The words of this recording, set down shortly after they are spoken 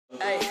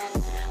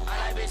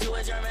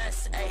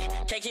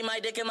Can't keep my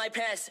dick in my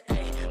pants. Ay,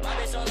 my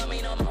bitch don't love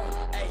me no more.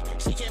 Ay,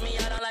 she kick me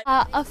out on like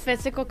A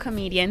physical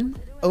comedian.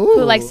 Ooh.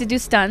 Who likes to do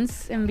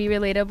stunts and be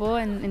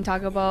relatable and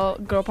talk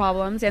about girl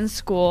problems and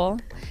school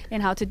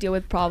and how to deal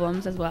with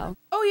problems as well.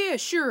 Oh yeah,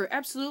 sure,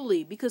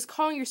 absolutely. Because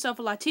calling yourself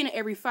a Latina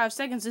every 5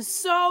 seconds is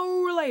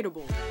so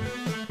relatable.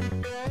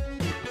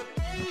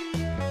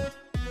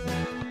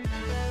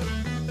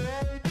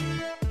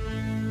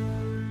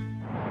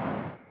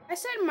 I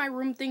said in my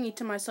room thinking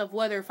to myself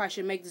whether if I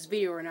should make this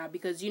video or not,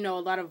 because you know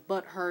a lot of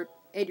butthurt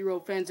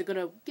 8-year-old fans are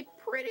gonna get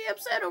pretty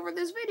upset over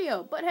this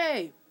video. But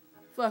hey,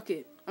 fuck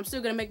it. I'm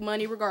still gonna make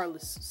money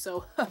regardless.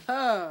 So,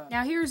 haha.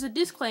 Now here's a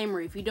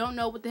disclaimer. If you don't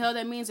know what the hell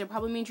that means, it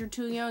probably means you're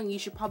too young. You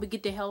should probably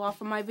get the hell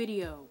off of my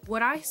video.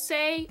 What I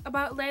say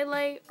about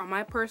Lele are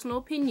my personal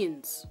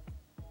opinions.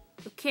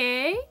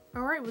 Okay?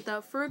 Alright,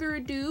 without further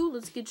ado,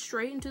 let's get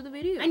straight into the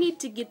video. I need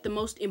to get the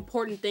most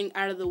important thing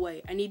out of the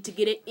way. I need to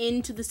get it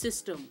into the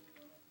system.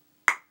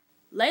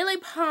 Lele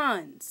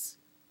Pons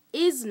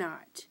is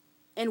not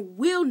and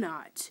will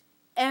not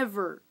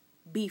ever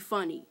be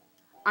funny.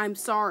 I'm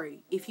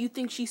sorry. If you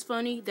think she's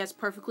funny, that's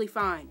perfectly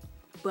fine.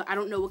 But I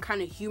don't know what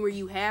kind of humor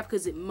you have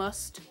because it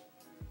must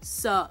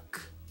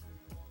suck.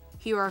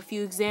 Here are a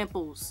few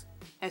examples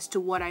as to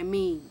what I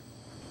mean.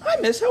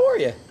 Hi, miss. How are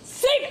you?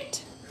 Save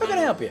it! How can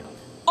I help you?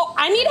 Oh,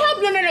 I need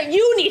help? No,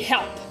 you need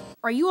help.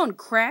 Are you on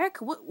crack?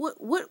 What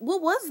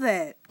was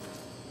that?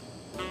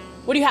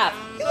 What do you have?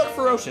 You look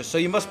ferocious, so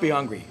you must be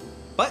hungry.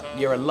 But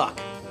you're in luck.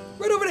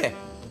 Right over there.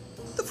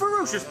 The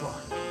ferocious bar.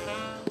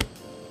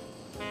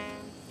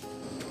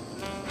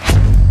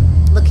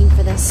 Looking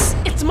for this?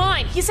 It's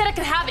mine. He said I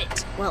could have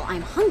it. Well,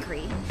 I'm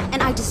hungry,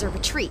 and I deserve a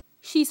treat.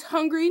 She's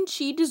hungry and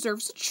she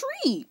deserves a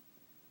treat.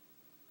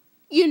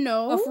 You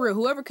know. Oh, for real,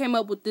 whoever came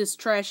up with this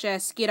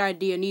trash-ass skit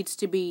idea needs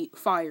to be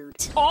fired.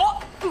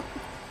 Oh!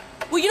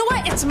 Well, you know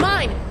what? It's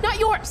mine, not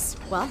yours.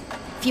 Well,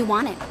 if you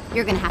want it,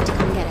 you're gonna have to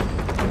come get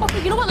it.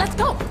 Okay, you know what? Let's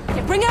go.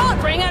 Okay, bring it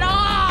on! Bring it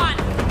on!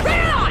 Bring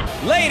it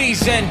on!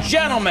 Ladies and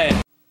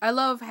gentlemen. I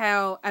love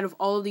how, out of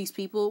all of these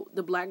people,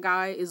 the black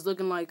guy is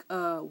looking like,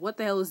 what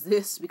the hell is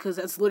this? Because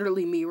that's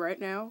literally me right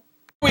now.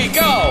 Here we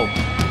go.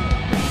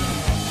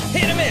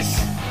 Hit and miss.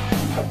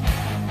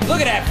 Look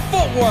at that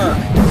footwork.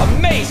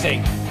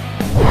 Amazing.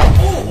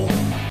 Ooh.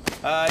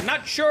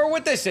 Not sure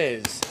what this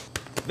is.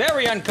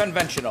 Very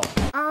unconventional.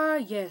 Ah,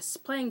 yes.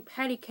 Playing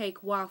patty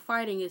cake while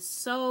fighting is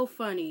so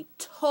funny.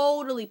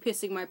 Totally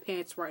pissing my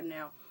pants right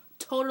now.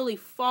 Totally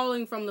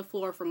falling from the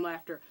floor from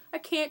laughter. I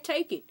can't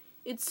take it.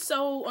 It's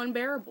so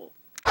unbearable.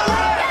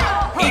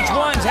 Each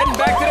one's heading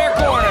back to their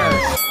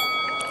corners.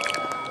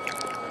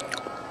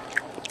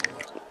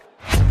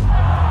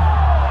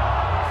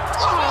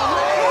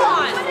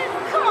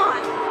 Come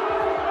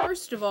on!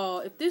 First of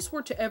all, if this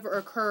were to ever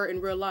occur in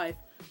real life,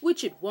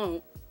 which it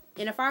won't,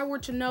 and if I were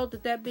to know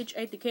that that bitch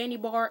ate the candy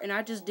bar and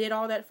I just did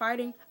all that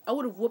fighting, I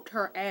would have whooped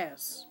her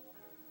ass.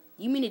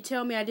 You mean to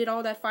tell me I did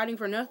all that fighting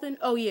for nothing?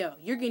 Oh yeah,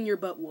 you're getting your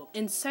butt whooped.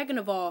 And second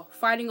of all,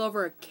 fighting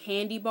over a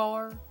candy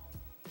bar?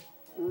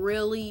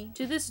 Really?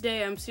 To this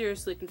day, I'm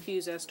seriously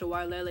confused as to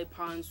why Lele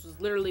Pons was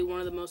literally one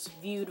of the most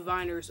viewed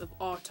Viners of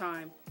all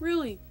time.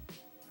 Really?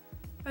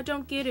 I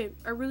don't get it.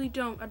 I really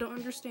don't. I don't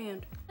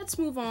understand. Let's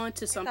move on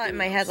to something in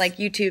my else. head, like,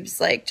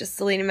 YouTube's, like, just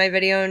deleting my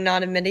video and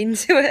not admitting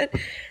to it.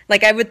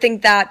 Like, I would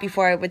think that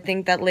before I would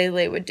think that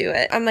Lele would do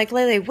it. I'm like,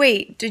 Lele,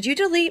 wait, did you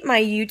delete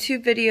my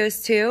YouTube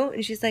videos too?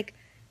 And she's like,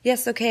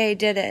 yes, okay, I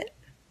did it.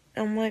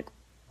 I'm like,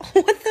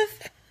 what the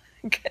fuck?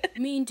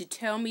 You mean to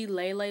tell me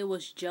Lele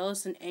was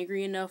jealous and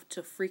angry enough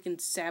to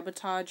freaking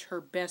sabotage her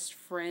best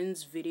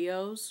friend's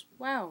videos?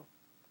 Wow.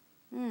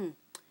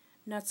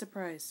 Not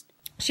surprised.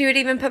 She would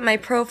even put my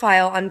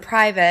profile on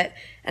private,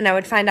 and I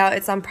would find out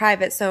it's on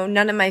private so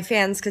none of my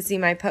fans could see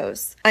my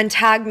posts.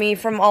 Untag me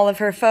from all of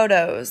her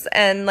photos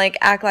and, like,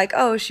 act like,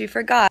 oh, she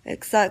forgot.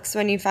 It sucks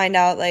when you find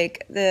out,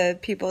 like, the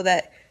people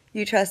that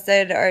you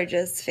trusted are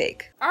just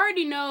fake. I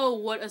already know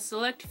what a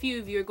select few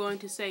of you are going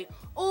to say.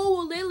 Oh,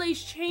 well,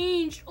 Lele's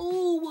changed.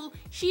 Oh, well,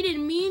 she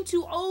didn't mean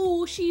to.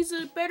 Oh, she's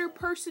a better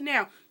person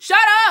now. Shut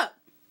up!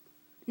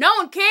 No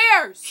one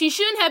cares. She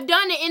shouldn't have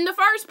done it in the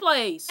first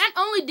place. Not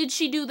only did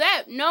she do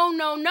that,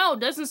 no,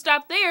 doesn't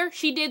stop there.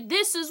 She did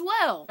this as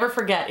well. Never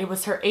forget, it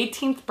was her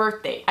 18th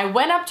birthday. I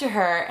went up to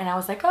her and I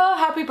was like, oh,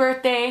 happy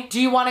birthday.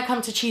 Do you want to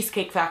come to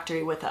Cheesecake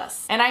Factory with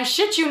us? And I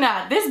shit you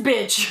not, this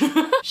bitch.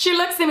 She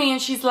looks at me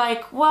and she's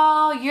like,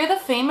 well, you're the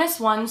famous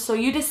one, so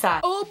you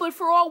decide. Oh, but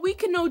for all we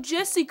can know,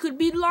 Jessie could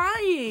be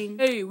lying.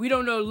 Hey, we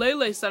don't know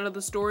Lele's side of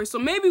the story, so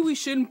maybe we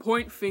shouldn't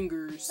point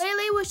fingers.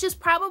 Lele was just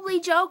probably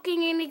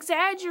joking and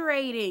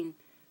exaggerating.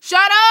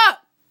 Shut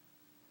up!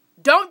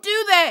 Don't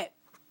do that!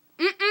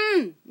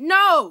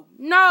 No,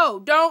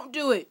 don't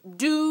do it.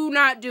 Do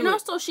not do it. And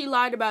also she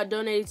lied about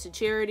donating to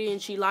charity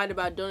and she lied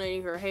about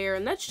donating her hair,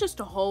 and that's just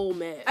a whole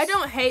mess. I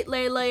don't hate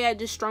Lele, I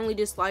just strongly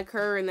dislike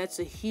her, and that's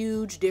a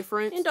huge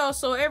difference. And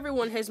also,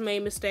 everyone has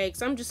made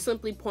mistakes. I'm just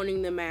simply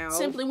pointing them out.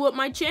 Simply what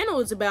my channel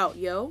is about,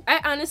 yo.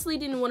 I honestly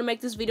didn't want to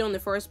make this video in the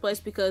first place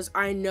because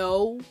I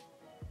know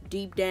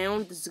deep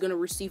down this is gonna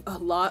receive a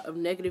lot of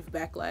negative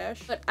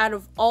backlash. But out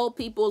of all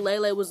people,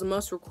 Lele was the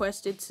most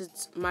requested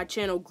since my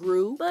channel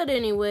grew. But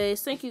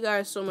anyways, thank you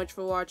guys so much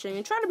for watching,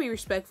 and try to be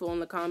respectful in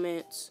the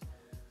comments.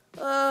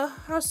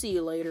 I'll see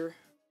you later.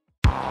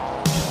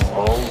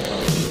 Oh.